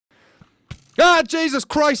Ah, Jesus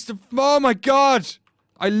Christ! Oh my God!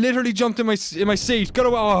 I literally jumped in my seat. Get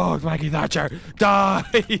away! Oh, Maggie Thatcher, die!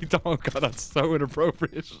 Oh God, that's so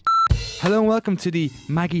inappropriate. Hello and welcome to the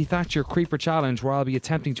Maggie Thatcher Creeper Challenge, where I'll be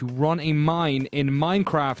attempting to run a mine in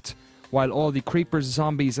Minecraft while all the creepers,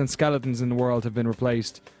 zombies, and skeletons in the world have been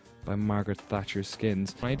replaced by Margaret Thatcher's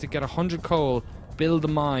skins. I need to get 100 coal, build a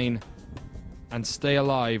mine, and stay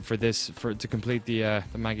alive for this to complete the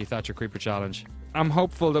Maggie Thatcher Creeper Challenge. I'm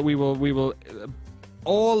hopeful that we will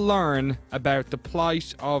all learn about the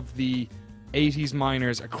plight of the 80s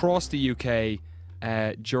miners across the UK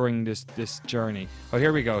during this journey. Oh,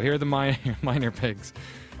 here we go. Here are the miner pigs.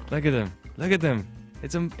 Look at them. Look at them.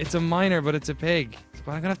 It's a miner, but it's a pig.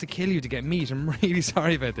 But I'm gonna have to kill you to get meat. I'm really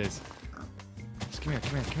sorry about this. Just come here.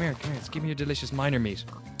 Just give me your delicious miner meat.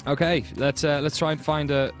 Okay, let's try and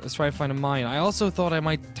find a mine. I also thought I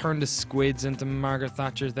might turn the squids into Margaret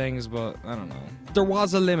Thatcher things, but I don't know. There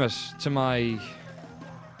was a limit to my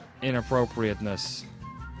inappropriateness,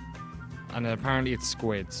 and apparently it's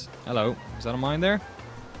squids. Hello, is that a mine there?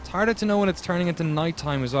 It's harder to know when it's turning into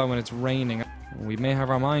nighttime as well, when it's raining. We may have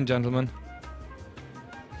our mine, gentlemen.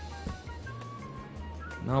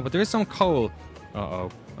 No, but there is some coal.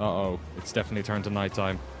 Uh-oh, it's definitely turned to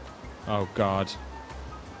nighttime. Oh God.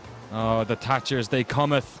 Oh, the Thatchers, they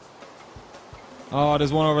cometh. Oh,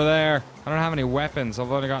 there's one over there. I don't have any weapons. I've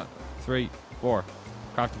only got 3, 4.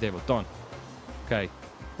 Crafting table, done. Okay.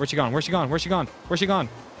 Where's she gone?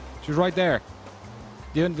 She was right there.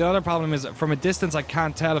 The other problem is, from a distance, I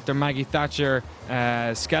can't tell if they're Maggie Thatcher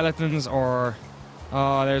skeletons or...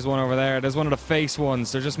 Oh, there's one over there. There's one of the face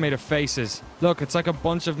ones. They're just made of faces. Look, it's like a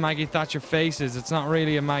bunch of Maggie Thatcher faces. It's not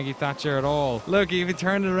really a Maggie Thatcher at all. Look, if you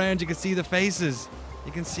turn it around, you can see the faces.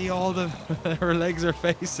 You can see all the... her legs are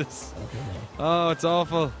faces. Oh, it's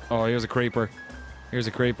awful. Oh, here's a creeper.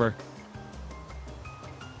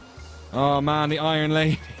 Oh, man, the Iron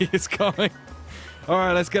Lady is coming.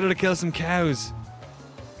 Alright, let's get her to kill some cows.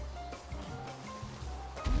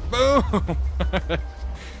 Boom!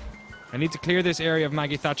 I need to clear this area of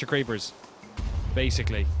Maggie Thatcher creepers.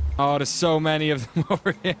 Basically. Oh, there's so many of them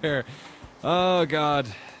over here. Oh, God.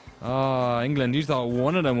 Oh, England, you thought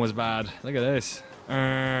one of them was bad. Look at this.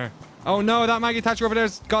 Oh no, that Maggie Thatcher over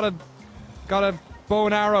there's got a bow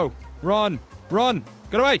and arrow. Run!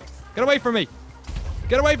 Get away from me!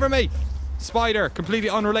 Spider, completely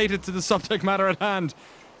unrelated to the subject matter at hand.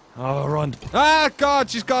 Oh, run. Ah, God,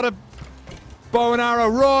 she's got a bow and arrow.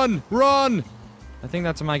 Run! I think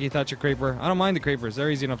that's a Maggie Thatcher creeper. I don't mind the creepers, they're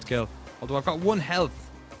easy enough to kill. Although I've got 1 health.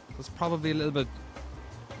 That's probably a little bit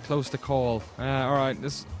close to call. Alright,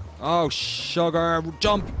 this... Oh, sugar,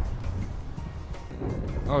 jump!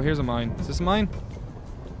 Oh, here's a mine. Is this a mine?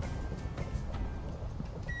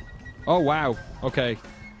 Oh, wow. Okay.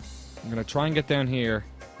 I'm gonna try and get down here.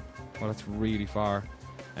 Oh, that's really far.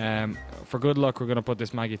 For good luck, we're gonna put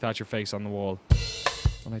this Maggie Thatcher face on the wall.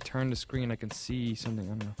 When I turn the screen, I can see something. I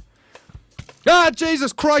don't know. Ah,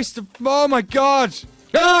 Jesus Christ! Oh my God!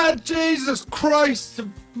 Ah, Jesus Christ!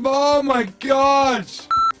 Oh my God!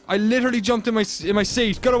 I literally jumped in my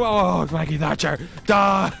seat. Get away! Oh, Maggie Thatcher,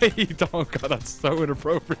 die! Oh God, that's so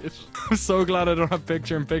inappropriate. I'm so glad I don't have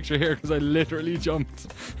picture-in-picture here, because I literally jumped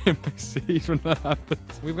in my seat when that happened.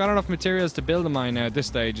 We've got enough materials to build a mine now at this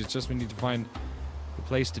stage. It's just we need to find a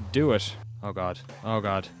place to do it. Oh God. Oh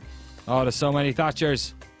God. Oh, there's so many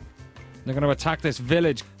Thatchers. They're going to attack this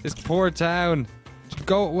village. This poor town. Just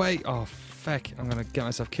go away. Oh, feck. I'm going to get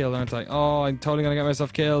myself killed, aren't I? Oh, I'm totally going to get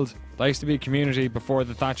myself killed. There used to be a community before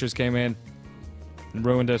the Thatchers came in and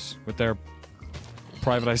ruined it with their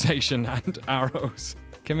privatization and arrows.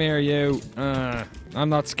 Come here, you. I'm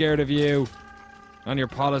not scared of you and your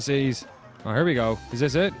policies. Oh, here we go. Is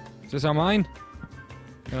this it? Is this our mine?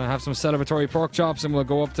 Gonna have some celebratory pork chops and we'll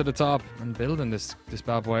go up to the top. I'm building this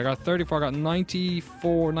bad boy. I got 34, I got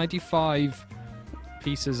 95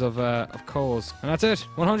 pieces of coals. And that's it.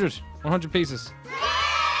 100 pieces.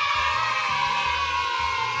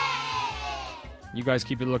 You guys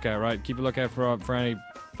keep a lookout, right? Keep a lookout for any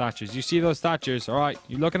Thatchers. You see those Thatchers, alright?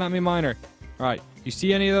 You looking at me, miner? Alright. You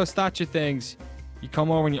see any of those Thatcher things, you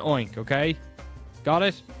come over and you oink, okay? Got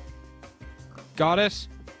it? Got it?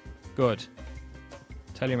 Good.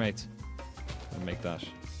 Tell your mates. I'll make that.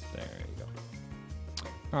 There you go.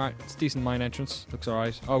 Alright, it's a decent mine entrance. Looks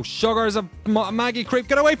alright. Oh, Sugar's a Maggie creep.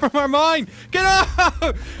 Get away from our mine! Get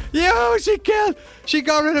out! Yo, she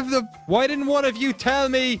got rid of the... Why didn't one of you tell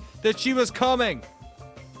me that she was coming?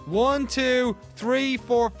 1, 2, 3,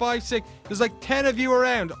 4, 5, 6. There's like 10 of you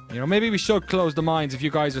around. You know, maybe we should close the mines if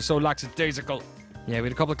you guys are so lackadaisical. Yeah, we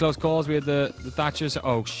had a couple of close calls. We had the Thatchers.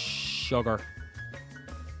 Oh, Sugar.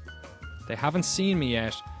 They haven't seen me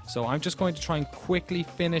yet, so I'm just going to try and quickly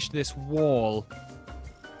finish this wall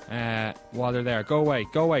while they're there. Go away,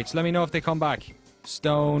 go away. Just let me know if they come back.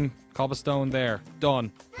 Stone, cobblestone there.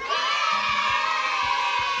 Done.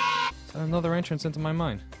 Is that another entrance into my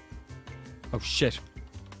mine? Oh, shit.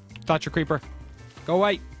 Thatcher creeper. Go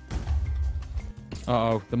away.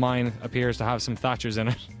 Uh-oh, the mine appears to have some Thatchers in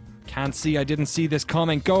it. Can't see, I didn't see this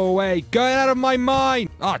coming. Go away. Get out of my mine.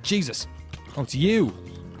 Oh, Jesus. Oh, it's you.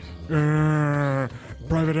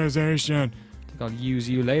 Privatization. I think I'll use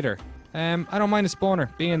you later. I don't mind a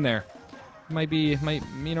spawner being there. Maybe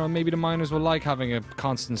the miners will like having a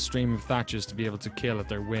constant stream of Thatchers to be able to kill at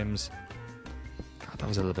their whims. God, that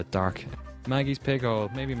was a little bit dark. Maggie's pig hole.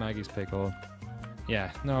 Maybe Maggie's pig hole.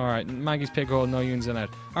 Yeah, no, alright. Maggie's pig hole, no units in it.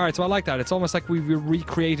 Alright, so I like that. It's almost like we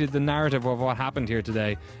recreated the narrative of what happened here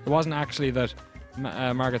today. It wasn't actually that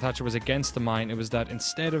Margaret Thatcher was against the mine. It was that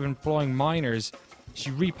instead of employing miners, she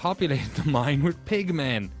repopulated the mine with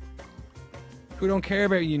pigmen who don't care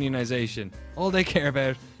about unionization. All they care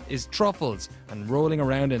about is truffles and rolling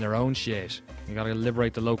around in their own shit. You gotta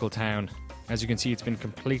liberate the local town. As you can see, it's been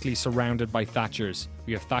completely surrounded by Thatchers.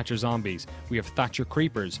 We have Thatcher zombies. We have Thatcher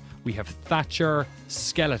creepers. We have Thatcher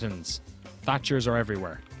skeletons. Thatchers are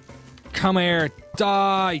everywhere. Come here,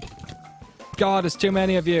 die! God, there's too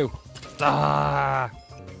many of you. Ah!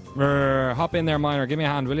 Hop in there, miner. Give me a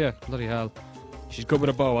hand, will you? Bloody hell. She's good with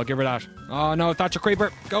a bow. I'll give her that. Oh no, Thatcher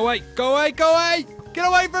creeper. Go away. Go away. Go away. Get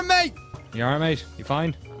away from me. You alright, mate? You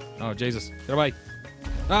fine? Oh, Jesus. Get away.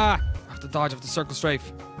 Ah! I have to dodge. I have to circle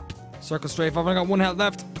strafe. Circle strafe. I've only got 1 health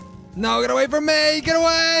left. No, get away from me. Get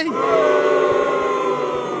away.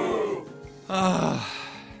 Ah.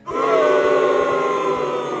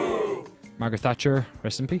 Margaret Thatcher,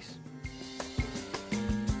 rest in peace.